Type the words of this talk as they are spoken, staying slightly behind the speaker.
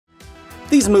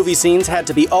These movie scenes had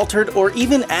to be altered or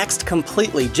even axed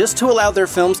completely just to allow their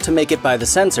films to make it by the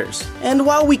censors. And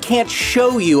while we can't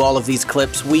show you all of these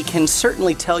clips, we can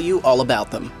certainly tell you all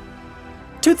about them.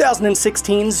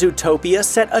 2016 Zootopia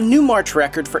set a new March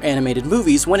record for animated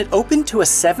movies when it opened to a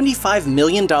 $75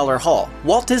 million haul,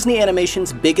 Walt Disney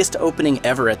Animation's biggest opening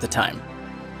ever at the time.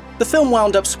 The film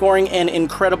wound up scoring an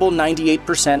incredible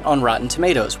 98% on Rotten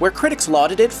Tomatoes, where critics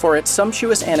lauded it for its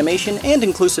sumptuous animation and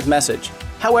inclusive message.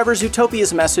 However,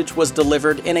 Zootopia's message was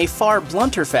delivered in a far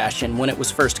blunter fashion when it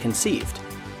was first conceived.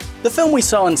 The film we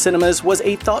saw in cinemas was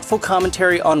a thoughtful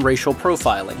commentary on racial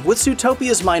profiling, with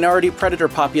Zootopia's minority predator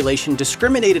population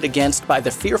discriminated against by the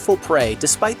fearful prey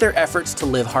despite their efforts to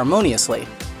live harmoniously.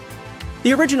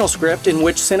 The original script, in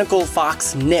which cynical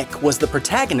fox Nick was the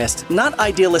protagonist, not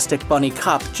idealistic bunny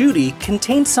cop Judy,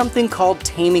 contained something called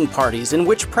taming parties, in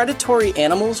which predatory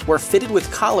animals were fitted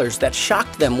with collars that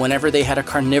shocked them whenever they had a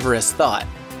carnivorous thought.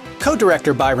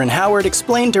 Co-director Byron Howard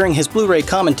explained during his Blu-ray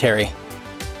commentary,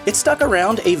 "It stuck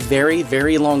around a very,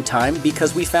 very long time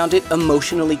because we found it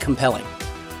emotionally compelling.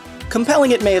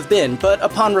 Compelling it may have been, but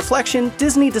upon reflection,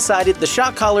 Disney decided the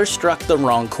shock collars struck the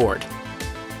wrong chord."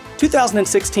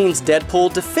 2016's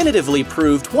Deadpool definitively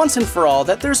proved once and for all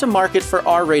that there's a market for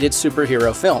R-rated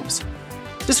superhero films.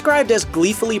 Described as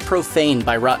gleefully profane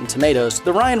by Rotten Tomatoes,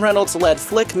 the Ryan Reynolds-led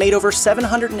flick made over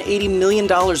 $780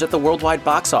 million at the worldwide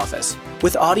box office,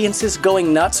 with audiences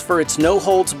going nuts for its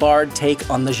no-holds-barred take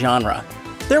on the genre.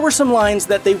 There were some lines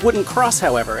that they wouldn't cross,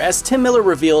 however, as Tim Miller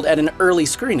revealed at an early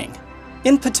screening.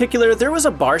 In particular, there was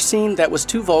a bar scene that was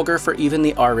too vulgar for even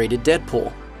the R-rated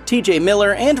Deadpool. TJ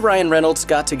Miller and Ryan Reynolds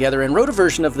got together and wrote a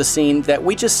version of the scene that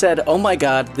we just said, "Oh my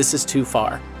god, this is too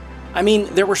far." I mean,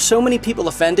 there were so many people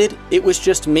offended, it was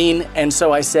just mean, and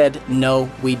so I said, no,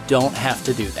 we don't have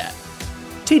to do that.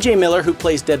 TJ Miller, who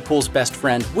plays Deadpool's best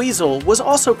friend, Weasel, was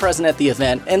also present at the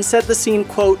event and said the scene,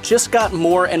 quote, "just got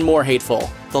more and more hateful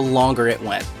the longer it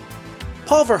went."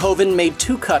 Paul Verhoeven made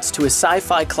 2 cuts to his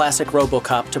sci-fi classic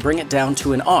Robocop to bring it down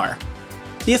to an R.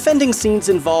 The offending scenes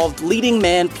involved leading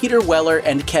man Peter Weller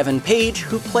and Kevin Page,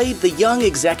 who played the young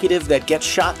executive that gets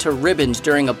shot to ribbons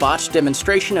during a botched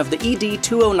demonstration of the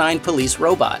ED-209 police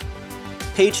robot.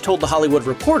 Page told The Hollywood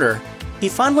Reporter, "He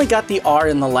finally got the R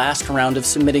in the last round of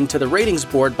submitting to the ratings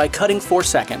board by cutting 4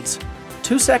 seconds.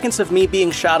 2 seconds of me being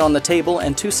shot on the table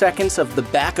and 2 seconds of the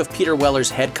back of Peter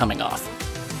Weller's head coming off."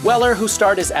 Weller, who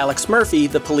starred as Alex Murphy,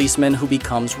 the policeman who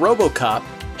becomes Robocop,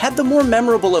 had the more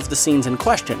memorable of the scenes in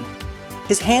question.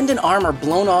 His hand and arm are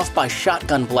blown off by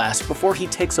shotgun blast before he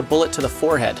takes a bullet to the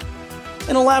forehead.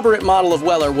 An elaborate model of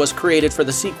Weller was created for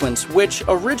the sequence, which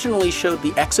originally showed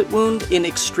the exit wound in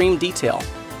extreme detail,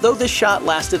 though this shot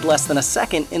lasted less than a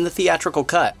second in the theatrical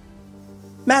cut.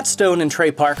 Matt Stone and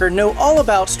Trey Parker know all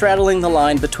about straddling the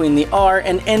line between the R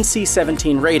and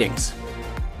NC-17 ratings.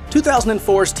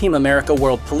 2004's Team America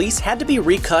World Police had to be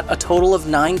recut a total of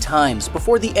 9 times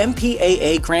before the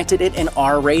MPAA granted it an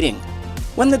R rating.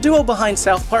 When the duo behind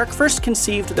South Park first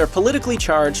conceived their politically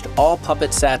charged,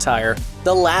 all-puppet satire,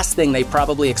 the last thing they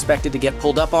probably expected to get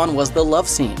pulled up on was the love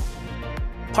scene.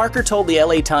 Parker told the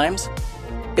LA Times,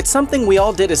 "It's something we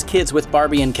all did as kids with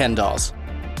Barbie and Ken dolls."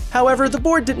 However, the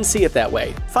board didn't see it that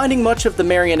way, finding much of the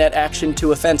marionette action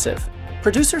too offensive.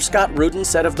 Producer Scott Rudin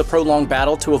said of the prolonged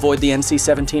battle to avoid the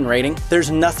NC-17 rating, "There's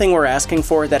nothing we're asking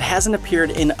for that hasn't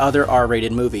appeared in other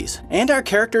R-rated movies, and our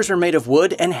characters are made of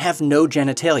wood and have no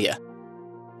genitalia.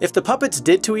 If the puppets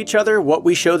did to each other what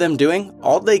we show them doing,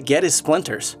 all they get is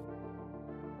splinters."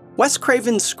 Wes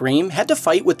Craven's Scream had to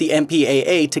fight with the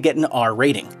MPAA to get an R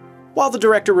rating. While the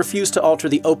director refused to alter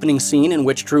the opening scene in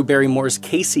which Drew Barrymore's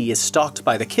Casey is stalked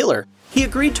by the killer, he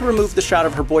agreed to remove the shot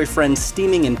of her boyfriend's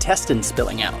steaming intestines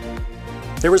spilling out.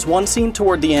 There was one scene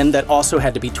toward the end that also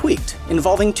had to be tweaked,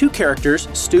 involving 2 characters,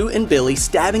 Stu and Billy,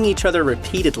 stabbing each other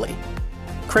repeatedly.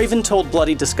 Craven told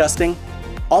Bloody Disgusting,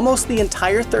 "Almost the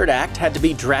entire third act had to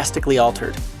be drastically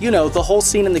altered. You know, the whole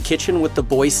scene in the kitchen with the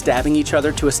boys stabbing each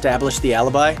other to establish the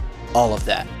alibi? All of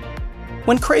that."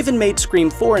 When Craven made Scream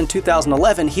 4 in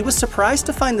 2011, he was surprised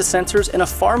to find the censors in a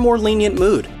far more lenient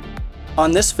mood.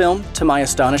 On this film, to my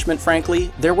astonishment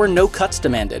frankly, there were no cuts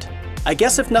demanded. I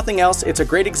guess if nothing else, it's a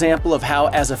great example of how,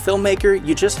 as a filmmaker,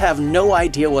 you just have no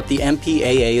idea what the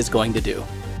MPAA is going to do.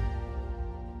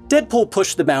 Deadpool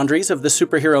pushed the boundaries of the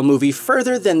superhero movie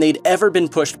further than they'd ever been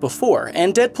pushed before,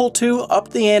 and Deadpool 2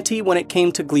 upped the ante when it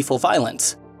came to gleeful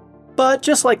violence. But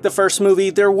just like the first movie,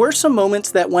 there were some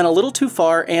moments that went a little too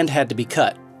far and had to be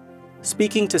cut.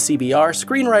 Speaking to CBR,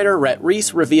 screenwriter Rhett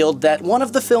Reese revealed that one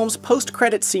of the film's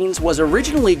post-credit scenes was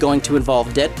originally going to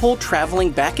involve Deadpool traveling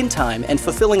back in time and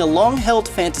fulfilling a long-held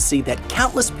fantasy that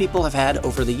countless people have had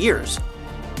over the years.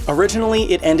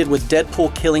 Originally, it ended with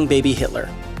Deadpool killing baby Hitler.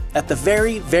 At the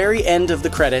very, very end of the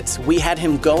credits, we had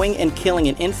him going and killing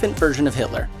an infant version of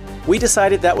Hitler. We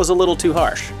decided that was a little too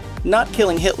harsh. Not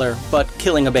killing Hitler, but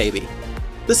killing a baby.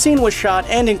 The scene was shot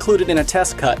and included in a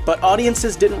test cut, but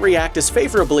audiences didn't react as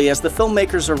favorably as the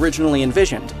filmmakers originally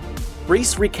envisioned.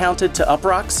 Reese recounted to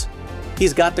Uproxx,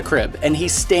 "He's got the crib, and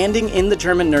he's standing in the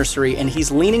German nursery, and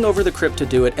he's leaning over the crib to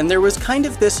do it, and there was kind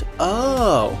of this,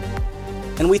 oh.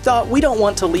 And we thought we don't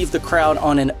want to leave the crowd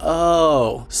on an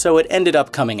oh, so it ended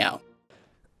up coming out."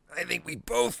 I think we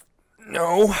both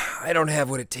know I don't have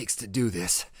what it takes to do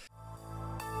this.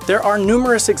 There are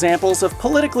numerous examples of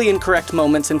politically incorrect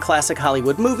moments in classic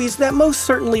Hollywood movies that most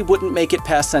certainly wouldn't make it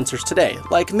past censors today,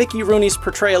 like Mickey Rooney's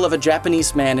portrayal of a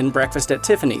Japanese man in Breakfast at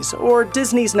Tiffany's, or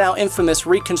Disney's now infamous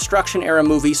Reconstruction-era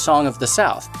movie Song of the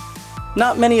South.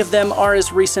 Not many of them are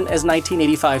as recent as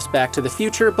 1985's Back to the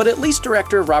Future, but at least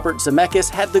director Robert Zemeckis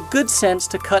had the good sense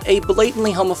to cut a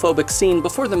blatantly homophobic scene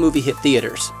before the movie hit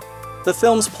theaters. The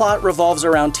film's plot revolves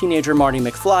around teenager Marty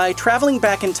McFly traveling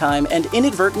back in time and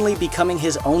inadvertently becoming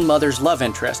his own mother's love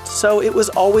interest, so it was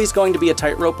always going to be a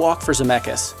tightrope walk for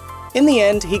Zemeckis. In the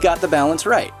end, he got the balance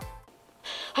right.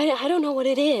 I don't know what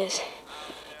it is,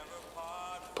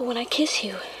 but when I kiss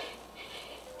you,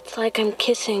 it's like I'm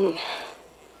kissing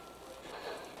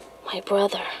my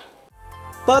brother.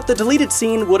 But the deleted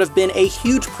scene would have been a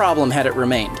huge problem had it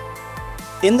remained.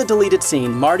 In the deleted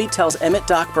scene, Marty tells Emmett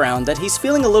Doc Brown that he's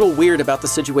feeling a little weird about the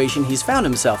situation he's found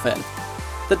himself in.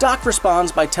 The Doc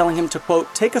responds by telling him to,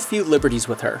 quote, take a few liberties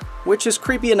with her, which is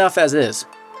creepy enough as is.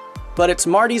 But it's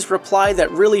Marty's reply that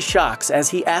really shocks as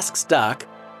he asks Doc,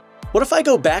 what if I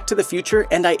go back to the future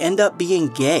and I end up being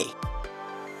gay?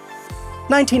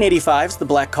 1985's The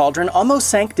Black Cauldron almost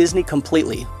sank Disney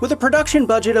completely, with a production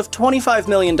budget of $25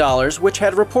 million, which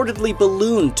had reportedly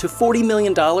ballooned to $40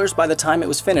 million by the time it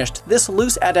was finished. This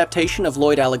loose adaptation of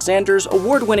Lloyd Alexander's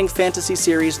award-winning fantasy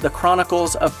series The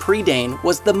Chronicles of Predain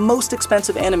was the most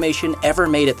expensive animation ever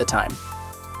made at the time.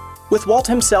 With Walt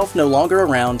himself no longer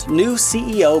around, new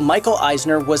CEO Michael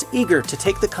Eisner was eager to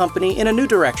take the company in a new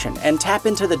direction and tap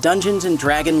into the Dungeons &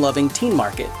 Dragon-loving teen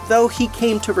market, though he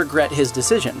came to regret his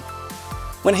decision.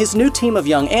 When his new team of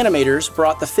young animators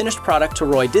brought the finished product to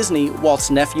Roy Disney,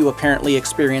 Walt's nephew apparently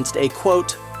experienced a,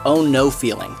 quote, oh no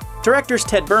feeling. Directors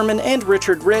Ted Berman and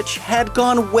Richard Rich had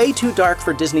gone way too dark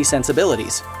for Disney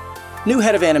sensibilities. New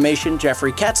head of animation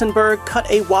Jeffrey Katzenberg cut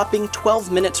a whopping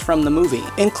 12 minutes from the movie,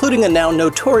 including a now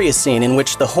notorious scene in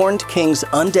which the Horned King's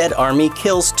undead army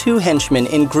kills two henchmen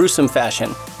in gruesome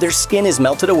fashion. Their skin is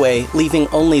melted away, leaving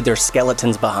only their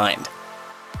skeletons behind.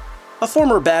 A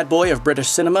former bad boy of British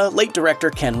cinema, late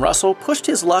director Ken Russell pushed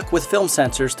his luck with film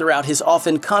censors throughout his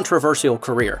often controversial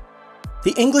career.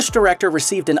 The English director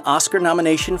received an Oscar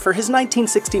nomination for his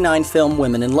 1969 film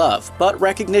Women in Love, but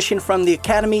recognition from the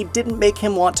Academy didn't make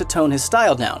him want to tone his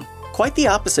style down. Quite the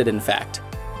opposite, in fact.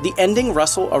 The ending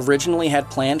Russell originally had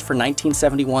planned for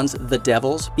 1971's The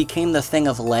Devils became the thing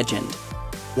of legend.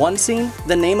 One scene,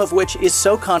 the name of which is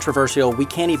so controversial we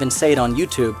can't even say it on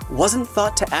YouTube, wasn't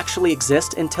thought to actually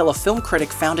exist until a film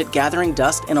critic found it gathering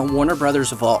dust in a Warner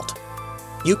Brothers vault.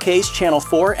 UK's Channel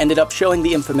 4 ended up showing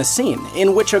the infamous scene,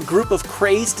 in which a group of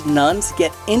crazed nuns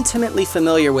get intimately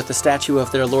familiar with the statue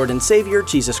of their Lord and Savior,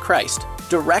 Jesus Christ,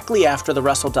 directly after the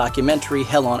Russell documentary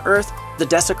Hell on Earth, The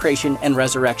Desecration and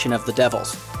Resurrection of the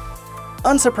Devils.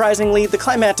 Unsurprisingly, the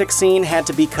climactic scene had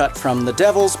to be cut from The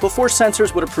Devils before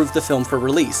censors would approve the film for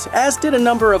release, as did a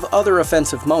number of other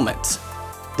offensive moments.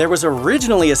 There was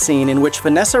originally a scene in which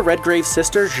Vanessa Redgrave's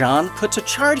sister, Jeanne, puts a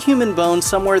charred human bone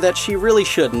somewhere that she really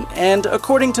shouldn't, and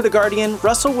according to The Guardian,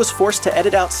 Russell was forced to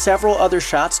edit out several other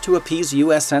shots to appease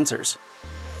US censors.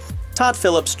 Todd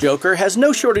Phillips' Joker has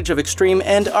no shortage of extreme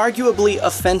and arguably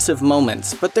offensive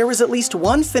moments, but there was at least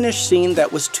one finished scene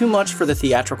that was too much for the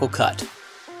theatrical cut.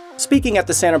 Speaking at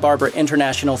the Santa Barbara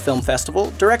International Film Festival,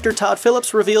 director Todd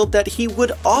Phillips revealed that he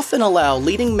would often allow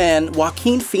leading man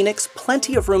Joaquin Phoenix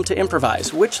plenty of room to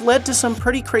improvise, which led to some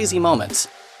pretty crazy moments.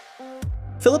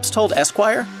 Phillips told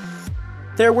Esquire,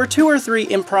 "There were 2 or 3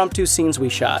 impromptu scenes we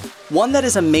shot. One that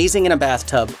is amazing in a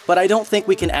bathtub, but I don't think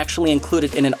we can actually include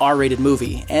it in an R-rated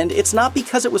movie, and it's not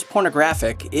because it was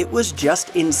pornographic, it was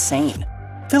just insane."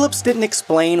 Phillips didn't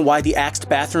explain why the axed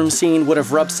bathroom scene would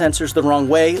have rubbed censors the wrong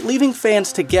way, leaving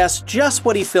fans to guess just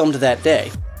what he filmed that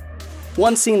day.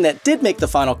 One scene that did make the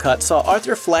final cut saw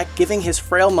Arthur Fleck giving his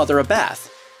frail mother a bath.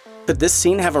 Could this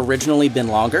scene have originally been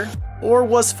longer? Or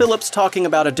was Phillips talking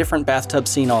about a different bathtub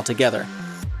scene altogether?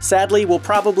 Sadly, we'll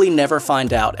probably never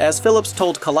find out, as Phillips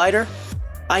told Collider,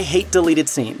 "I hate deleted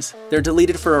scenes. They're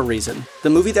deleted for a reason. The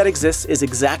movie that exists is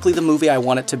exactly the movie I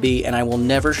want it to be, and I will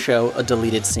never show a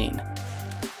deleted scene."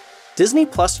 Disney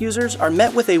Plus users are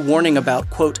met with a warning about,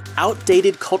 quote,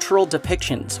 outdated cultural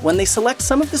depictions when they select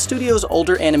some of the studio's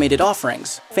older animated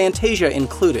offerings, Fantasia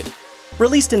included.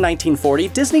 Released in 1940,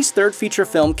 Disney's third feature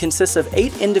film consists of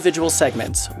 8 individual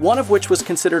segments, one of which was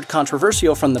considered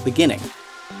controversial from the beginning.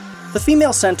 The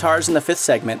female centaurs in the 5th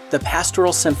segment, the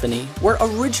Pastoral Symphony, were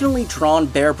originally drawn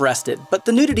bare-breasted, but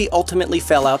the nudity ultimately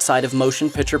fell outside of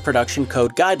motion picture production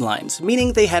code guidelines,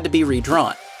 meaning they had to be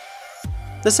redrawn.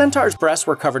 The centaurs' breasts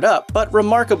were covered up, but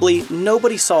remarkably,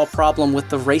 nobody saw a problem with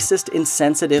the racist,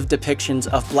 insensitive depictions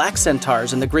of black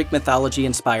centaurs in the Greek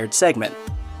mythology-inspired segment.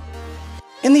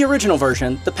 In the original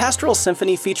version, the Pastoral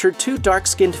Symphony featured 2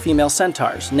 dark-skinned female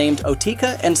centaurs named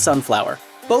Otika and Sunflower,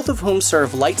 both of whom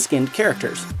serve light-skinned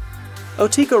characters.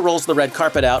 Otika rolls the red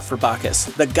carpet out for Bacchus,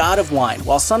 the god of wine,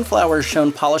 while Sunflower is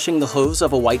shown polishing the hooves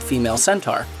of a white female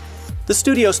centaur. The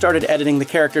studio started editing the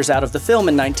characters out of the film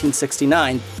in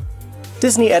 1969.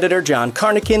 Disney editor John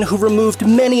Carnahan, who removed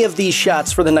many of these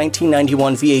shots for the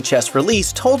 1991 VHS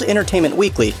release, told Entertainment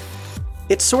Weekly,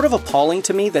 "It's sort of appalling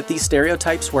to me that these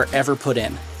stereotypes were ever put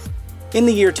in." In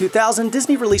the year 2000,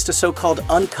 Disney released a so-called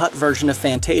uncut version of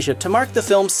Fantasia to mark the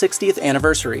film's 60th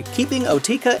anniversary, keeping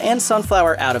Otika and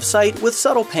Sunflower out of sight with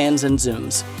subtle pans and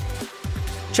zooms.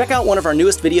 Check out one of our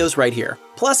newest videos right here.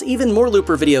 Plus, even more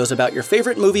Looper videos about your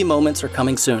favorite movie moments are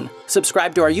coming soon.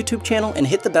 Subscribe to our YouTube channel and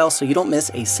hit the bell so you don't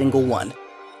miss a single one.